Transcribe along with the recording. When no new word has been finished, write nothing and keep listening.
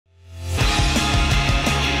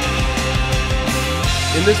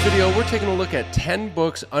In this video, we're taking a look at 10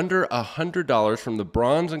 books under $100 from the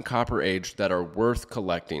Bronze and Copper Age that are worth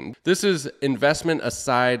collecting. This is investment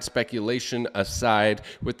aside, speculation aside.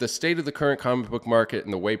 With the state of the current comic book market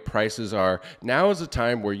and the way prices are, now is a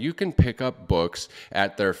time where you can pick up books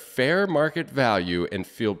at their fair market value and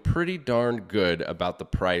feel pretty darn good about the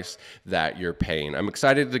price that you're paying. I'm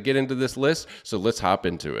excited to get into this list, so let's hop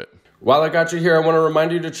into it. While I got you here, I want to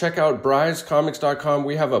remind you to check out brycecomics.com.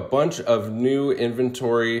 We have a bunch of new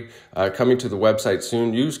inventory coming to the website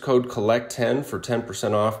soon. Use code COLLECT10 for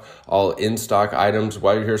 10% off all in-stock items.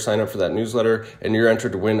 While you're here, sign up for that newsletter, and you're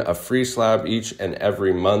entered to win a free slab each and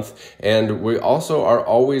every month. And we also are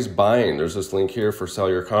always buying. There's this link here for Sell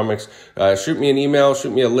Your Comics. Shoot me an email,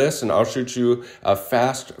 shoot me a list, and I'll shoot you a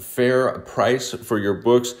fast, fair price for your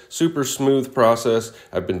books. Super smooth process.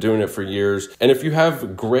 I've been doing it for years. And if you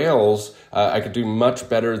have grails, I could do much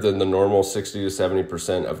better than the normal 60 to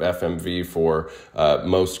 70% of FMV for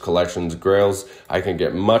most collections. Grails, I can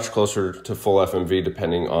get much closer to full FMV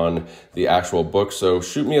depending on the actual book. So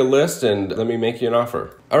shoot me a list and let me make you an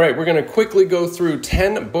offer. All right, we're going to quickly go through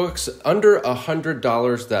 10 books under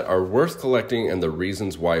 $100 that are worth collecting and the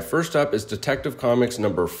reasons why. First up is Detective Comics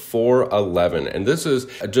number 411. And this is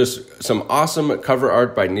just some awesome cover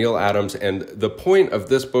art by Neil Adams. And the point of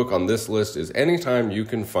this book on this list is anytime you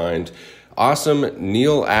can find awesome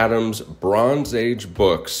Neil Adams Bronze Age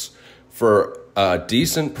books for a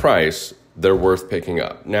decent price, they're worth picking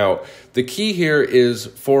up. Now, the key here is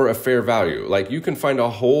for a fair value. Like, you can find a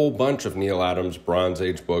whole bunch of Neil Adams Bronze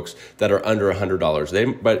Age books that are under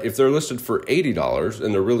 $100. But if they're listed for $80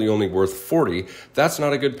 and they're really only worth $40, that's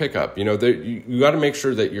not a good pickup. You know, you got to make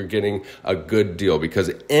sure that you're getting a good deal, because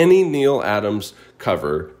any Neil Adams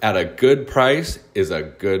cover at a good price is a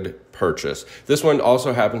good purchase. This one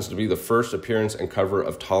also happens to be the first appearance and cover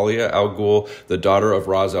of Talia al Ghul, the daughter of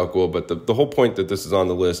Ra's al Ghul. But the whole point that this is on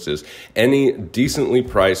the list is any decently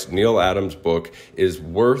priced Neil Adams book is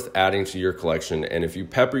worth adding to your collection. And if you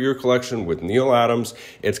pepper your collection with Neil Adams,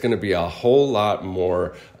 it's going to be a whole lot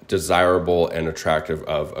more desirable and attractive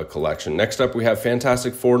of a collection. Next up, we have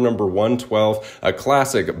Fantastic Four number 112, a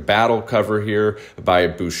classic battle cover here by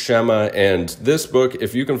Buscema. And this book,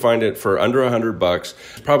 if you can find it for under $100,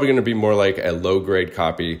 it's probably going to be more like a low-grade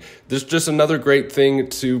copy. There's just another great thing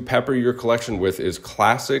to pepper your collection with is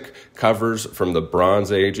classic covers from the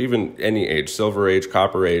Bronze Age, even any age, Silver Age,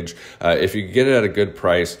 Copper Age. If you get it at a good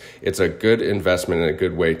price, it's a good investment and a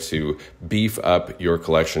good way to beef up your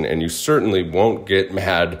collection. And you certainly won't get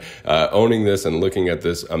mad owning this and looking at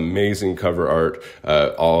this amazing cover art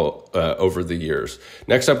all over the years.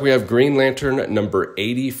 Next up, we have Green Lantern number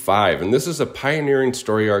 85. And this is a pioneering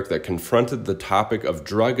story arc that confronted the topic of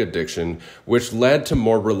drug addiction, which led to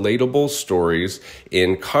more relatable stories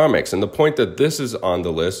in comics. And the point that this is on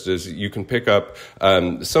the list is you can pick up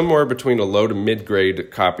somewhere between a low to mid-grade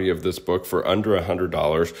copy of this book for under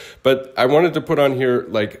 $100. But I wanted to put on here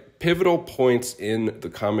like pivotal points in the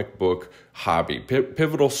comic book hobby,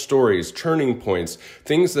 pivotal stories, turning points,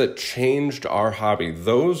 things that changed our hobby.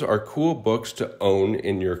 Those are cool books to own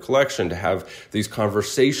in your collection, to have these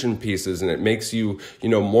conversation pieces, and it makes you,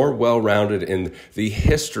 more well-rounded in the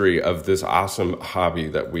history of this awesome hobby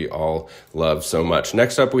that we all love so much.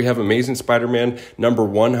 Next up, we have Amazing Spider-Man number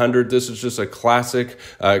 100. This is just a classic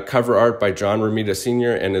cover art by John Romita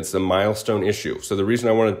Sr., and it's the milestone issue. So the reason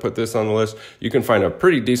I wanted to put this on the list, you can find a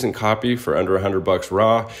pretty decent copy for under $100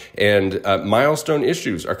 raw, and milestone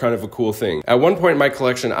issues are kind of a cool thing. At one point in my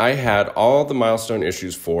collection, I had all the milestone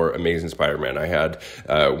issues for Amazing Spider-Man. I had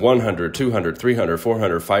 100, 200, 300,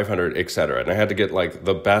 400, 500, etc. And I had to get like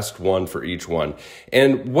the best one for each one.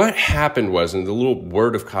 And what happened was, and the little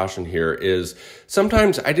word of caution here is,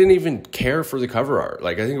 sometimes I didn't even care for the cover art.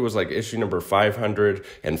 Like, I think it was like issue number 500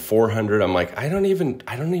 and 400. I'm like, I don't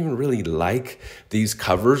even really like these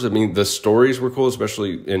covers. I mean, the stories were cool,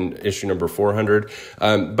 especially in issue number 400.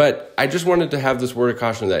 But I just wanted to have this word of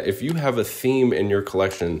caution that if you have a theme in your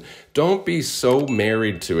collection, don't be so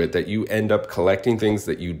married to it that you end up collecting things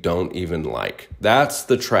that you don't even like. That's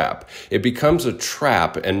the trap. It becomes a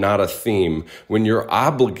trap and not a theme when you're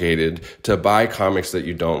obligated to buy comics that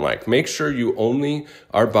you don't like. Make sure you only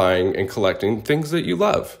are buying and collecting things that you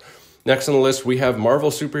love. Next on the list, we have Marvel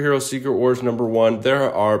Superhero Secret Wars number 1.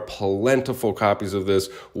 There are plentiful copies of this,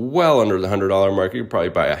 well under the $100 mark. You can probably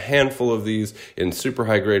buy a handful of these in super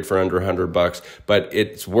high grade for under $100, but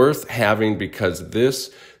it's worth having because this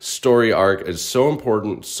story arc is so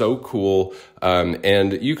important, so cool,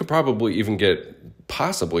 and you could probably even get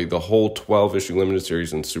possibly the whole 12-issue limited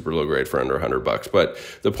series in super low grade for under $100. But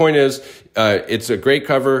the point is, it's a great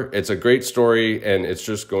cover, it's a great story, and it's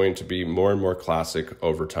just going to be more and more classic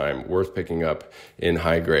over time, worth picking up in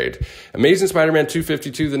high grade. Amazing Spider-Man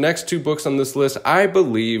 252, the next two books on this list, I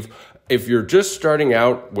believe, if you're just starting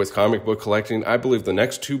out with comic book collecting, I believe the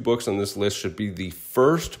next two books on this list should be the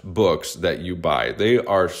first books that you buy. They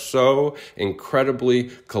are so incredibly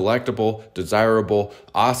collectible, desirable,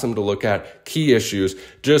 awesome to look at, key issues.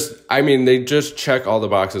 They just check all the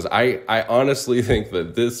boxes. I honestly think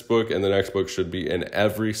that this book and the next book should be in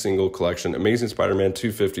every single collection. Amazing Spider-Man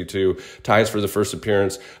 252 ties for the first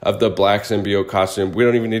appearance of the black symbiote costume. We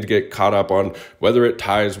don't even need to get caught up on whether it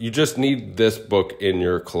ties. You just need this book in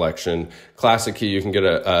your collection. Classic key, you can get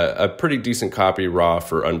a pretty decent copy raw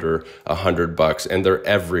for under $100, and they're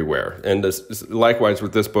everywhere. And likewise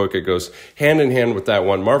with this book, it goes hand in hand with that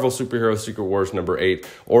one. Marvel Superhero Secret Wars #8,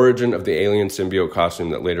 origin of the alien symbiote costume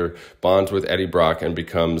that later bonds with Eddie Brock and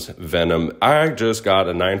becomes Venom. I just got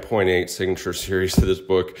a 9.8 signature series to this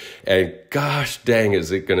book, and gosh dang,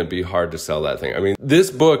 is it going to be hard to sell that thing. I mean, this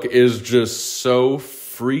book is just so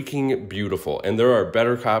freaking beautiful, and there are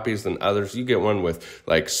better copies than others. You get one with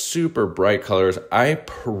like super bright colors. I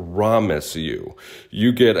promise you,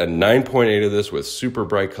 you get a 9.8 of this with super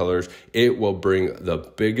bright colors. It will bring the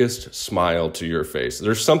biggest smile to your face.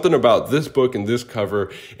 There's something about this book and this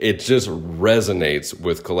cover. It just resonates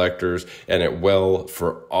with collectors, and it will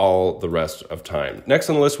for all the rest of time. Next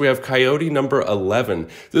on the list, we have Coyote #11.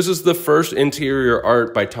 This is the first interior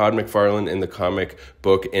art by Todd McFarlane in the comic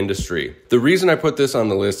book industry. The reason I put this on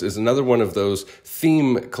the list is another one of those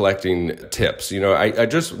theme collecting tips. You know, I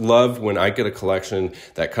just love when I get a collection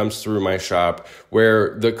that comes through my shop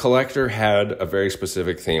where the collector had a very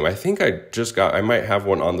specific theme. I think I might have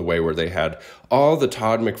one on the way where they had all the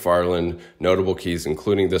Todd McFarlane notable keys,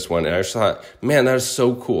 including this one. And I just thought, man, that is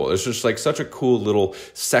so cool. It's just like such a cool little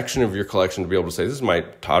section of your collection to be able to say, this is my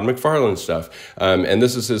Todd McFarlane stuff. And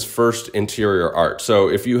this is his first interior art. So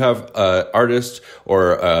if you have an artist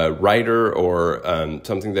or a writer or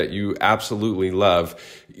something that you absolutely love,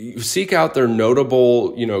 you seek out their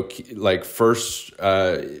notable, like first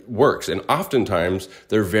works. And oftentimes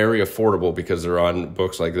they're very affordable because they're on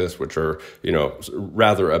books like this, which are,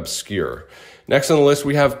 rather obscure. Next on the list,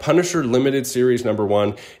 we have Punisher Limited Series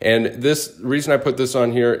 #1. And this reason I put this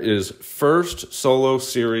on here is first solo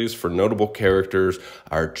series for notable characters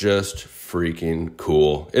are just freaking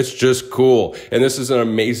cool. It's just cool. And this is an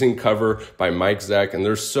amazing cover by Mike Zeck. And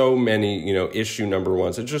there's so many, issue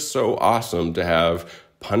 #1s. It's just so awesome to have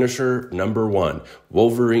Punisher #1,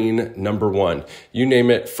 Wolverine #1, you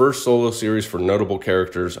name it. First solo series for notable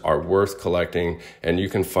characters are worth collecting, and you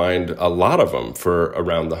can find a lot of them for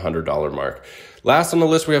around the $100 mark. Last on the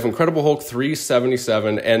list, we have Incredible Hulk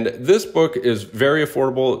 377, and this book is very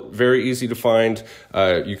affordable, very easy to find.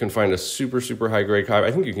 You can find a super, super high grade copy.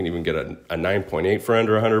 I think you can even get a 9.8 for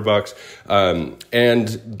under $100.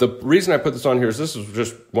 And the reason I put this on here is this is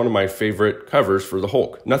just one of my favorite covers for the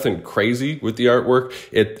Hulk. Nothing crazy with the artwork,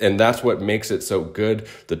 and that's what makes it so good.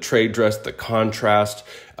 The trade dress, the contrast,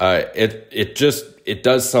 it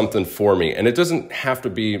does something for me, and it doesn't have to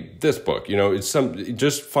be this book.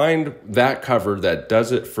 Just find that cover that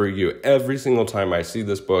does it for you. Every single time I see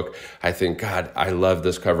this book, I think, God, I love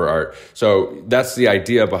this cover art. So that's the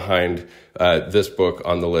idea behind this book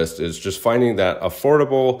on the list, is just finding that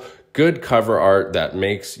affordable, good cover art that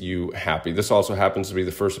makes you happy. This also happens to be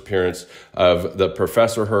the first appearance of the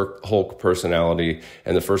Professor Hulk personality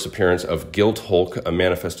and the first appearance of Guilt Hulk, a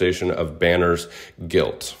manifestation of Banner's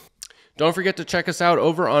guilt. Don't forget to check us out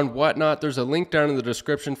over on Whatnot. There's a link down in the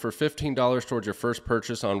description for $15 towards your first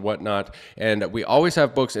purchase on Whatnot. And we always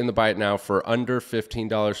have books in the Buy It Now for under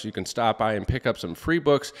 $15, so you can stop by and pick up some free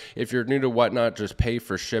books. If you're new to Whatnot, just pay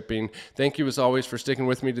for shipping. Thank you as always for sticking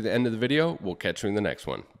with me to the end of the video. We'll catch you in the next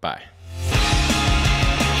one. Bye.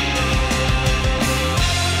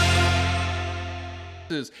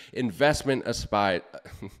 This is Investment Aspied.